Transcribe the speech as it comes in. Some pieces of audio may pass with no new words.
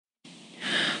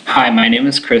Hi, my name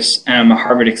is Chris, and I'm a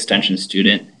Harvard Extension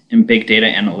student in Big Data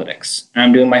Analytics, and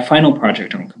I'm doing my final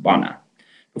project on Kibana.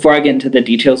 Before I get into the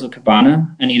details of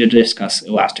Kibana, I need to discuss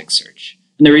Elasticsearch.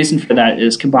 And the reason for that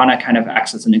is Kibana kind of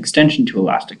acts as an extension to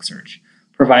Elasticsearch,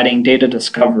 providing data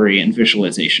discovery and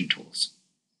visualization tools.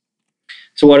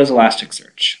 So what is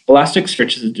Elasticsearch?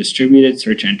 Elasticsearch is a distributed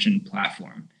search engine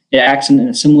platform. It acts in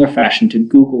a similar fashion to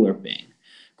Google or Bing.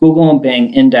 Google and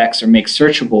Bing index or make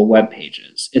searchable web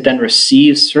pages. It then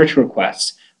receives search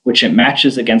requests, which it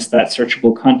matches against that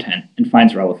searchable content and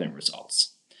finds relevant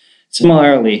results.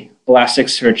 Similarly,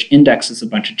 Elasticsearch indexes a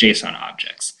bunch of JSON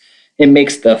objects. It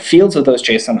makes the fields of those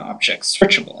JSON objects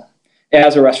searchable. It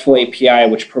has a RESTful API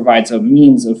which provides a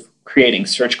means of creating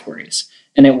search queries,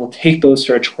 and it will take those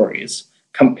search queries,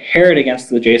 compare it against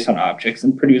the JSON objects,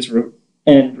 and produce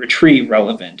and retrieve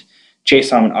relevant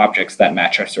JSON objects that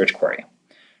match our search query.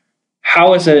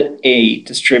 How is it a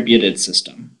distributed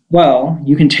system? Well,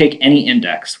 you can take any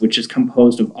index, which is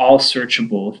composed of all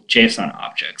searchable JSON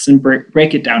objects, and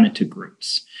break it down into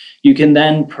groups. You can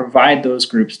then provide those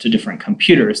groups to different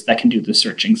computers that can do the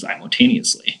searching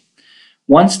simultaneously.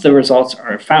 Once the results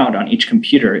are found on each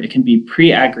computer, it can be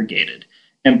pre-aggregated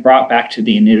and brought back to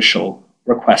the initial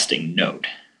requesting node.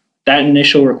 That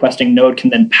initial requesting node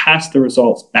can then pass the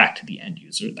results back to the end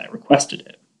user that requested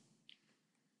it.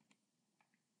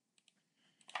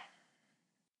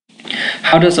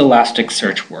 How does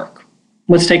Elasticsearch work?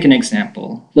 Let's take an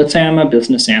example. Let's say I'm a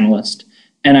business analyst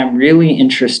and I'm really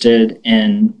interested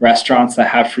in restaurants that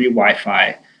have free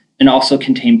Wi-Fi and also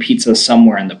contain pizza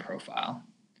somewhere in the profile.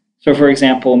 So for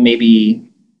example,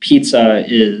 maybe pizza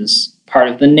is part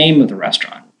of the name of the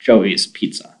restaurant, Joey's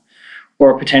Pizza,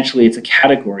 or potentially it's a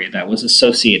category that was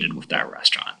associated with that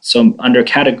restaurant. So under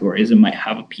categories, it might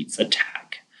have a pizza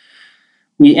tag.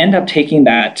 We end up taking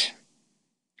that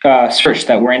search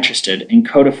that we're interested in,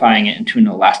 codifying it into an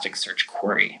Elasticsearch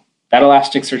query. That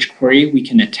Elasticsearch query we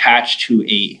can attach to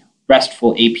a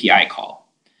RESTful API call.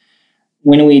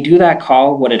 When we do that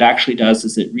call, what it actually does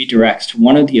is it redirects to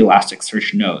one of the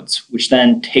Elasticsearch nodes, which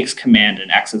then takes command and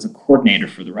acts as a coordinator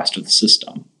for the rest of the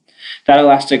system. That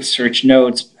Elasticsearch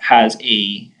node has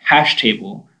a hash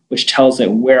table, which tells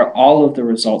it where all of the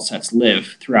result sets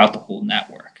live throughout the whole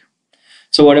network.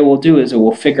 So what it will do is it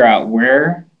will figure out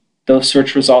where those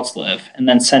search results live and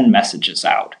then send messages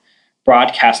out,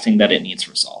 broadcasting that it needs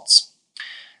results.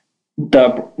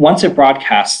 Once it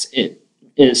broadcasts, it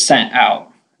is sent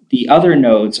out. The other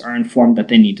nodes are informed that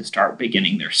they need to start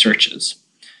beginning their searches.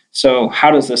 So how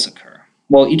does this occur?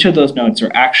 Well, each of those nodes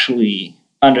are actually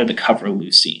under the cover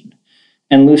Lucene.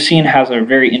 And Lucene has a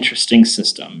very interesting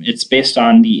system. It's based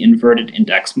on the inverted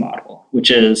index model, which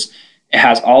is it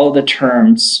has all of the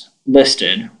terms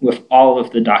listed with all of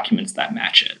the documents that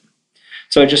match it.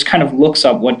 So it just kind of looks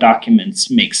up what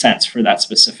documents make sense for that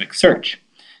specific search.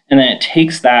 And then it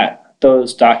takes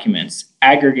those documents,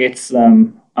 aggregates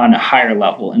them on a higher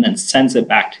level, and then sends it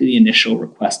back to the initial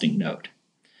requesting node.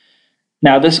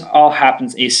 Now, this all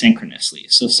happens asynchronously.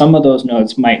 So some of those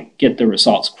nodes might get the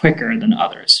results quicker than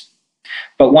others.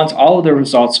 But once all of the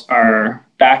results are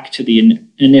back to the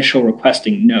initial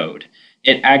requesting node,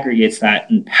 it aggregates that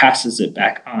and passes it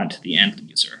back on to the end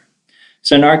user.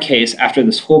 So in our case, after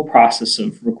this whole process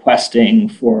of requesting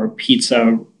for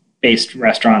pizza-based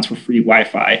restaurants with free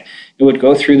Wi-Fi, it would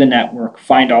go through the network,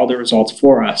 find all the results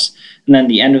for us, and then at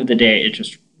the end of the day, it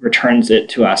just returns it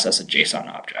to us as a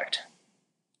JSON object.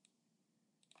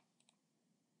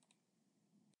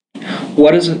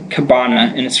 What is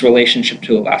Kibana in its relationship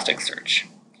to Elasticsearch?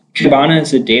 Kibana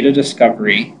is a data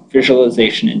discovery,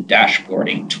 visualization, and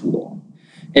dashboarding tool.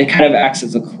 It kind of acts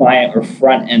as a client or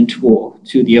front-end tool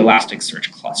to the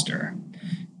Elasticsearch cluster.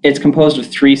 It's composed of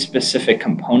 3 specific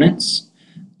components.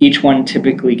 Each one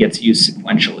typically gets used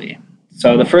sequentially.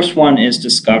 So the first one is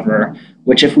Discover,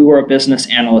 which if we were a business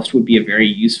analyst would be a very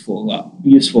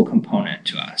useful component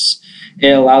to us.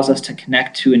 It allows us to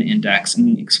connect to an index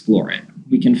and explore it.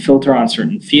 We can filter on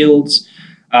certain fields,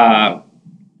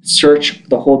 search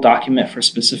the whole document for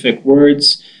specific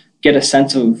words, get a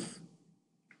sense of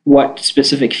what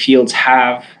specific fields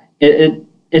have.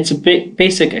 It's a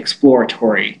basic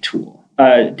exploratory tool,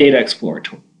 data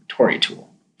exploratory tool.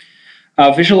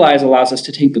 Visualize allows us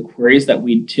to take the queries that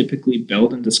we typically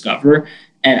build and discover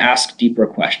and ask deeper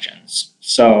questions.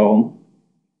 So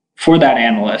for that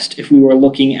analyst, if we were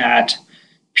looking at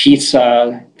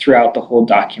pizza throughout the whole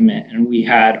document and we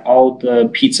had all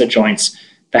the pizza joints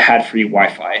that had free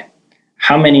Wi-Fi,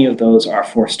 how many of those are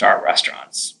 4-star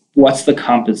restaurants? What's the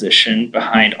composition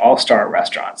behind all-star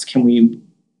restaurants? Can we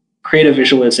create a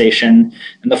visualization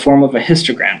in the form of a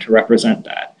histogram to represent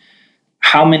that?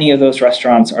 how many of those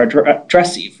restaurants are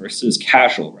dressy versus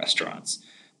casual restaurants?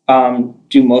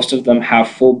 Do most of them have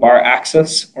full bar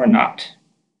access or not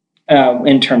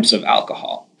in terms of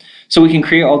alcohol? So we can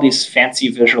create all these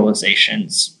fancy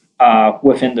visualizations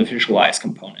within the visualize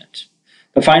component.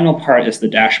 The final part is the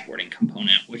dashboarding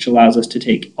component, which allows us to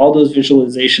take all those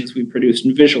visualizations we produced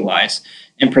in Visualize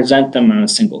and present them on a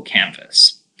single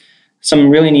canvas. Some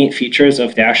really neat features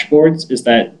of dashboards is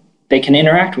that they can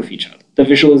interact with each other. The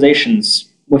visualizations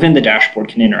within the dashboard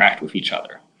can interact with each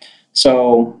other.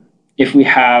 So if we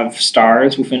have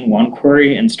stars within one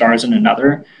query and stars in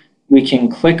another, we can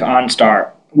click on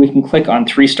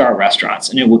 3-star restaurants,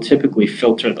 and it will typically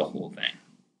filter the whole thing.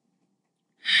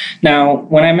 Now,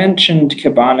 when I mentioned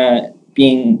Kibana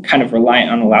being kind of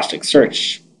reliant on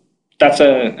Elasticsearch, that's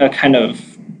a kind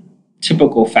of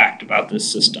typical fact about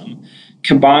this system.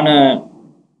 Kibana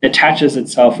attaches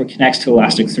itself or connects to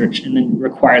Elasticsearch and then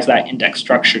requires that index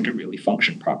structure to really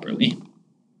function properly.